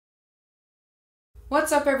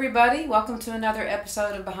What's up, everybody? Welcome to another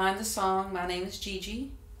episode of Behind the Song. My name is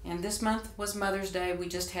Gigi, and this month was Mother's Day. We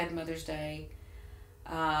just had Mother's Day.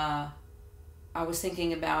 I was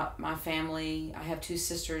thinking about my family. I have two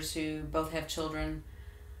sisters who both have children,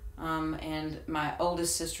 and my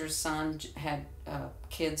oldest sister's son had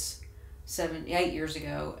kids 8 years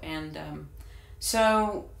ago, and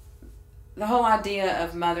so the whole idea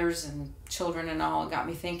of mothers and children and all got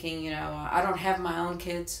me thinking. I don't have my own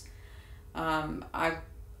kids. I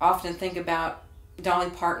often think about Dolly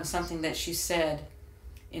Parton, something that she said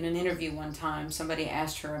in an interview one time. Somebody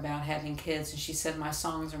asked her about having kids, and she said, "My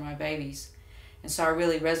songs are my babies." And so I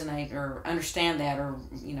really resonate or understand that, or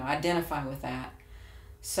identify with that.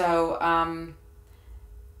 So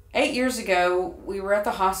 8 years ago, we were at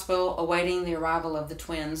the hospital awaiting the arrival of the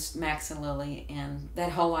twins, Max and Lily, and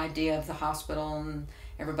that whole idea of the hospital, and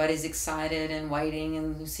everybody's excited and waiting,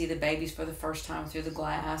 and you see the babies for the first time through the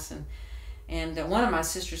glass, and one of my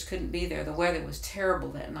sisters couldn't be there. The weather was terrible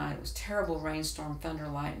that night. It was terrible rainstorm, thunder,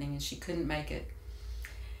 lightning, and she couldn't make it.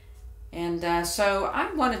 And so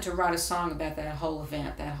I wanted to write a song about that whole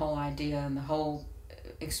event, that whole idea, and the whole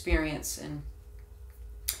experience, and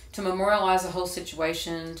to memorialize the whole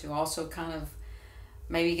situation, to also kind of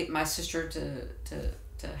maybe get my sister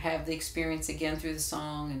to have the experience again through the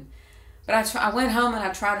song. But I went home and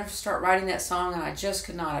I tried to start writing that song, and I just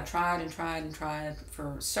could not. I tried and tried and tried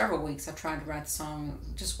for several weeks. I tried to write the song.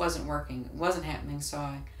 It just wasn't working. It wasn't happening. So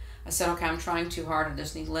I said, okay, I'm trying too hard. I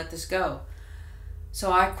just need to let this go.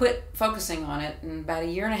 So I quit focusing on it. And about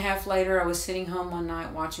 1.5 years later, I was sitting home one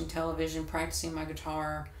night watching television, practicing my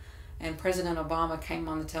guitar, and President Obama came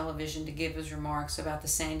on the television to give his remarks about the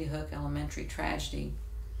Sandy Hook Elementary tragedy.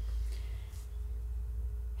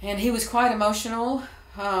 And he was quite emotional,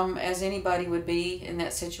 as anybody would be in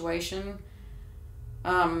that situation.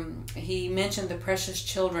 He mentioned the precious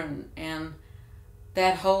children, and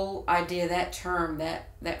that whole idea, that term,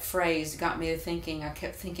 that phrase got me to thinking. I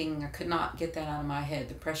kept thinking, I could not get that out of my head,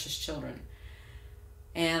 the precious children.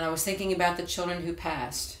 And I was thinking about the children who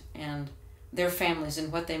passed and their families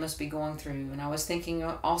and what they must be going through. And I was thinking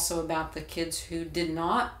also about the kids who did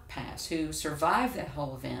not pass, who survived that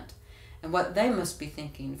whole event, and what they must be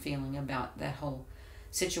thinking and feeling about that whole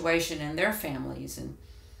situation and their families. And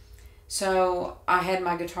so I had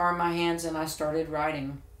my guitar in my hands and I started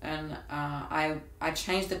writing, and I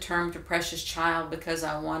changed the term to precious child because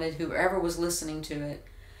I wanted whoever was listening to it,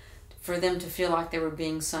 for them to feel like they were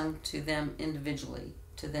being sung to them individually,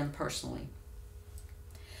 to them personally.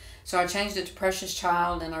 So I changed it to precious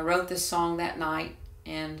child, and I wrote this song that night,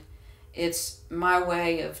 and it's my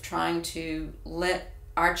way of trying to let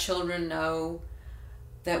our children know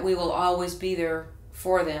that we will always be there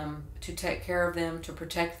for them, to take care of them, to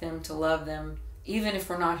protect them, to love them, even if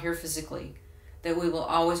we're not here physically, that we will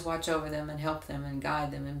always watch over them and help them and guide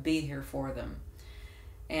them and be here for them.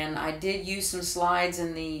 And I did use some slides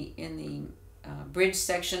in the bridge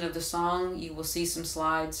section of the song. You will see some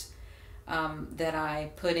slides that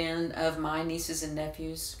I put in of my nieces and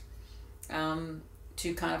nephews,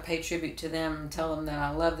 to kind of pay tribute to them and tell them that I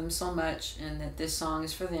love them so much and that this song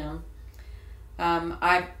is for them.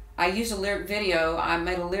 I used a lyric video. I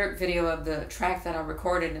made a lyric video of the track that I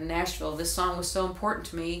recorded in Nashville. This song was so important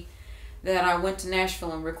to me that I went to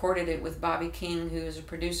Nashville and recorded it with Bobby King, who is a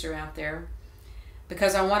producer out there,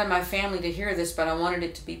 because I wanted my family to hear this, but I wanted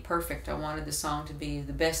it to be perfect. I wanted the song to be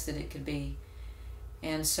the best that it could be.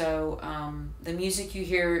 And so the music you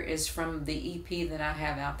hear is from the EP that I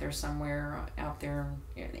have out there somewhere, out there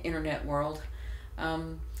in the internet world.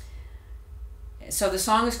 So the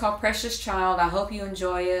song is called Precious Child. I hope you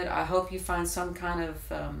enjoy it. I hope you find some kind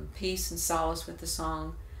of peace and solace with the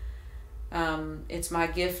song. It's my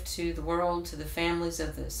gift to the world, to the families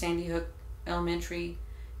of the Sandy Hook Elementary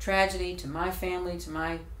tragedy, to my family, to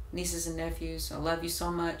my nieces and nephews. I love you so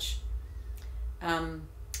much.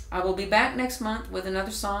 I will be back next month with another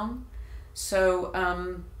song. So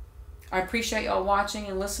I appreciate y'all watching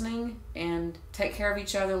and listening, and take care of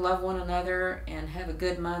each other, love one another, and have a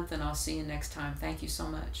good month, and I'll see you next time. Thank you so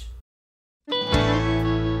much.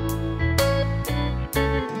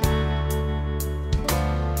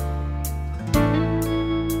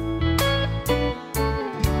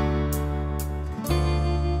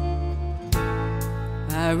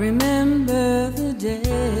 I remember the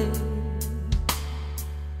day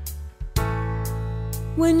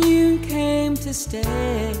when you came to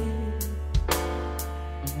stay.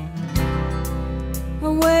 I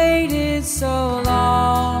waited so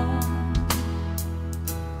long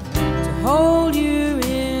to hold you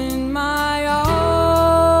in my arms.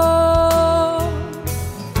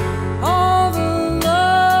 All the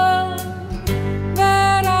love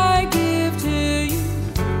that I give to you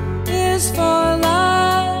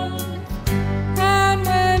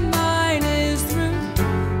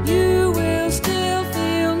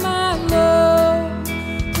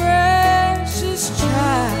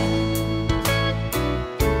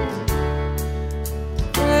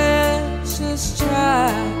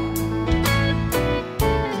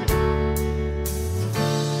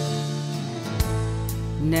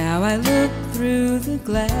the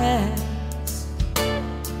glass,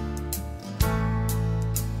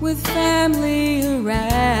 with family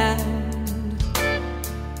around.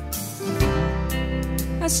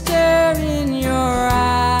 I stare in your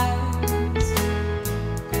eyes,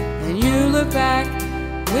 and you look back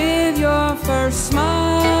with your first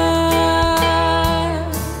smile.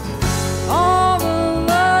 All the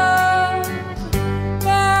love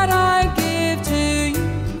that I give to you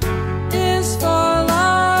is for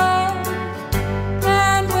life,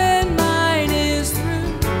 and when mine is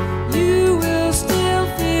through, you will still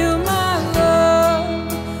feel my love,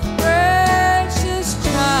 precious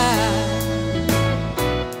child,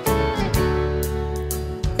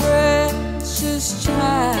 precious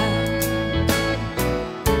child.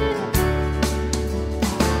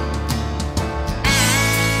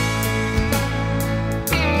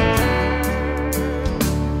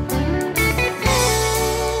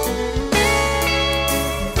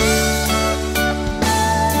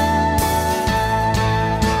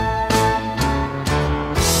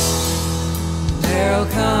 There'll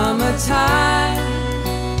come a time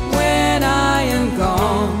when I am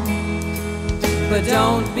gone, but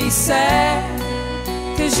don't be sad,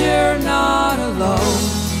 'cause you're not alone.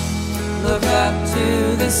 Look up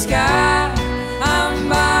to the sky